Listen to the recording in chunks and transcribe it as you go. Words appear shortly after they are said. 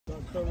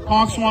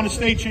Hawks won a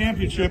state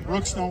championship.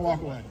 Brooks don't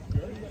walk away.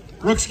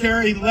 Brooks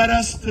Carey led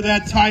us to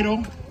that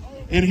title.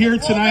 And here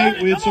tonight,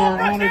 it's our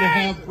honor to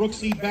have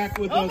Brooksy back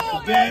with us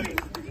again.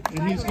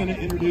 And he's going to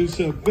introduce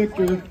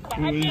Victor,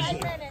 who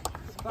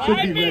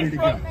should be ready to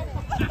go.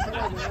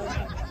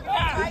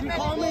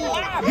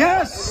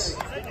 Yes!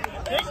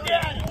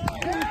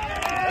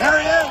 There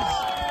he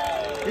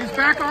is. He's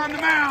back on the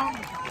mound.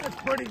 That's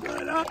pretty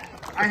good, huh?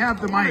 I have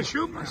the mic.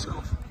 Shoot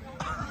myself.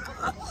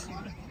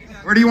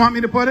 Where do you want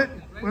me to put it?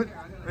 What?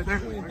 Right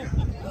there?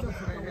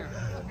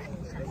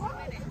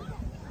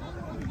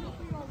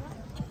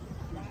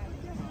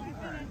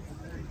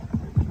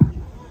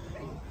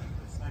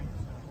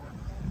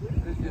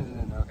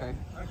 Okay,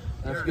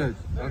 that's good.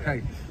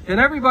 Okay, can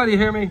everybody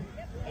hear me?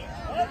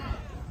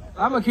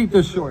 I'm gonna keep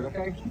this short,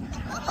 okay?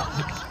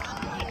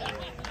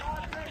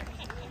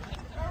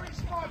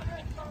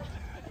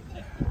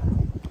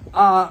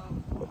 I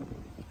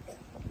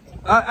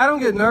don't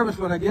get nervous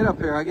when I get up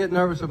here. I get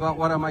nervous about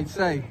what I might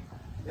say.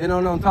 And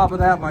on top of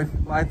that,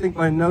 I think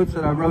my notes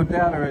that I wrote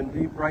down are in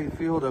deep right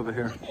field over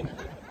here.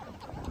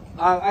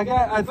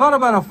 I thought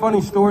about a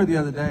funny story the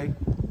other day.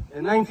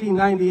 In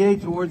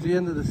 1998, towards the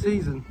end of the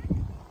season,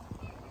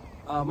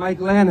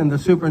 Mike Lannon, the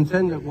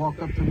superintendent,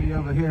 walked up to me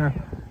over here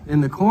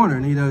in the corner,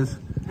 and he goes,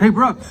 "Hey,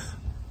 Brooks."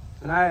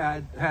 And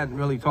I hadn't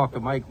really talked to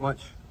Mike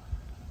much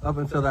up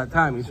until that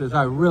time. He says,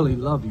 "I really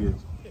love you."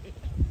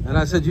 And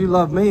I said, "You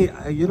love me?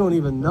 You don't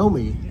even know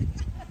me."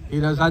 He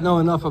goes, "I know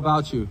enough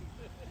about you."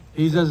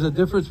 He says, "The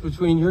difference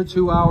between your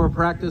 2-hour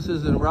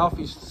practices and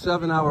Ralphie's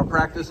 7-hour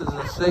practices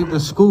has saved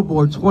the school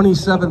board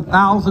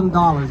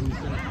 $27,000, he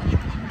said.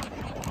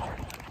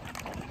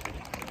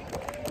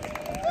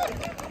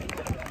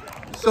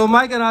 So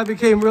Mike and I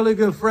became really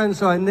good friends,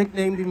 so I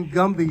nicknamed him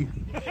Gumby.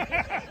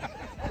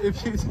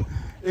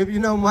 If you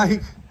know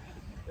Mike,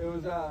 it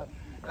was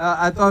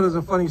I thought it was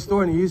a funny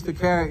story, and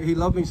he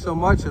loved me so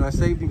much, and I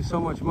saved him so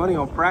much money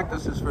on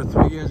practices for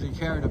 3 years, he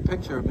carried a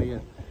picture of me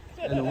in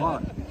the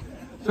wallet.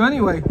 So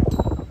anyway,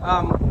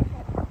 I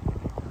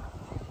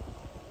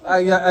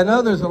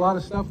know there's a lot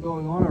of stuff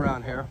going on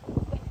around here.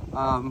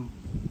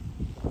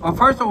 Well,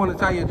 first I want to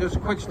tell you just a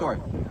quick story.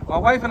 My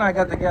wife and I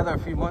got together a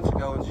few months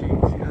ago, and she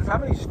goes, "How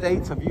many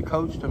states have you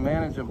coached and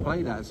managed and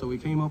played at?" So we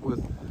came up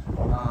with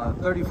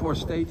 34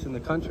 states in the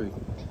country.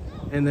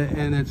 And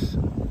it's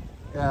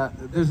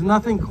there's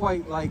nothing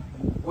quite like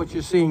what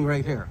you're seeing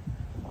right here.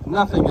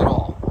 Nothing at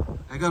all.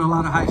 I go to a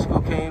lot of high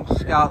school camps,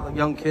 scout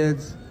young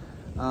kids.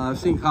 I've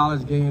seen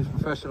college games,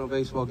 professional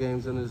baseball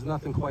games, and there's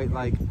nothing quite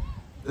like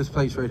this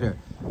place right here.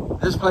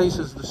 This place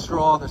is the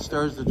straw that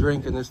stirs the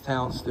drink in this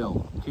town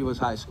still. Key West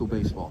High School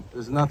baseball.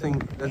 There's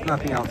nothing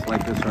else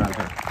like this around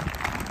here.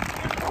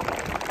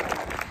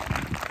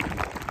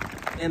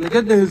 And the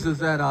good news is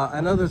that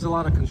I know there's a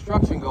lot of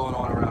construction going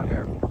on around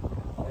here.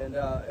 And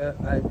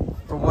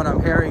from what I'm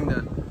hearing,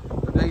 the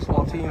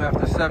baseball team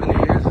after 70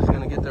 years is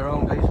going to get their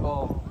own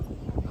baseball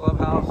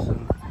clubhouse,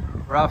 and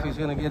Ralphie's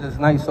going to get his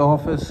nice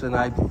office, and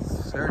I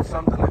heard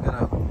something they're going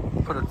to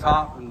put a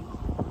top and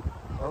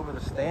over the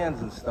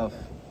stands and stuff.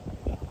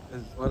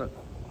 Hold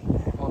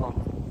on.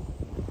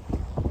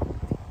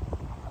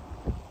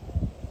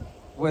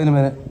 Wait a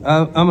minute.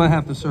 I'm going to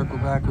have to circle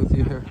back with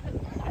you here.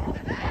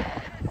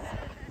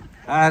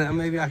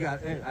 Maybe I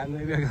got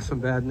some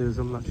bad news.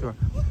 I'm not sure.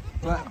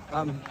 But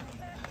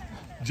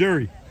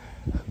Jury.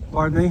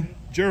 Pardon me?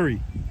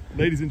 Jury.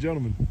 Ladies and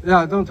gentlemen.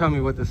 No, don't tell me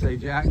what to say,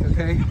 Jack,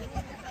 okay?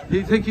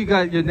 You think you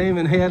got your name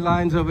in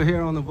headlines over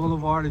here on the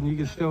boulevard and you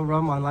can still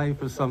run my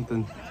life or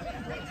something?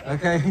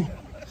 Okay?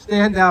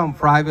 Stand down,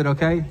 private,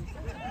 okay?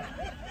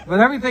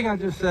 But everything I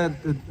just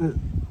said, the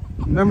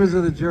members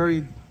of the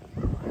jury,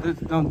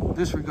 don't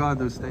disregard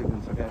those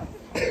statements, okay?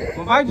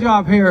 Well, my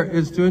job here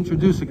is to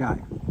introduce a guy,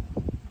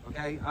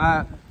 okay?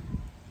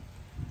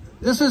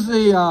 This is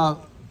the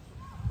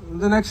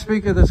next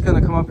speaker that's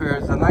going to come up here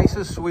is the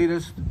nicest,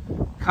 sweetest,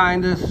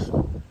 kindest,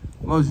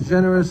 most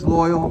generous,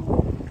 loyal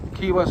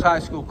Key West High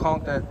School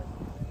conch that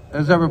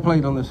has ever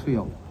played on this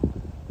field.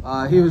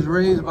 He was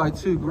raised by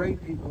two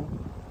great people,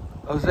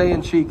 Jose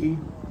and Cheeky,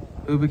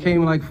 who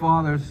became like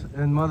fathers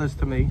and mothers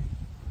to me.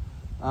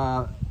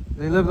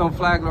 They lived on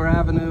Flagler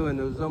Avenue, and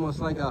it was almost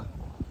like a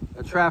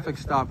traffic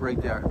stop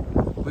right there.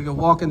 We could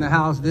walk in the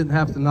house, didn't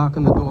have to knock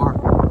on the door.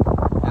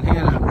 And he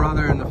and his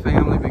brother and the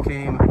family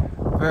became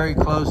very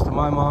close to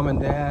my mom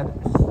and dad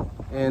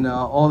and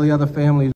all the other families.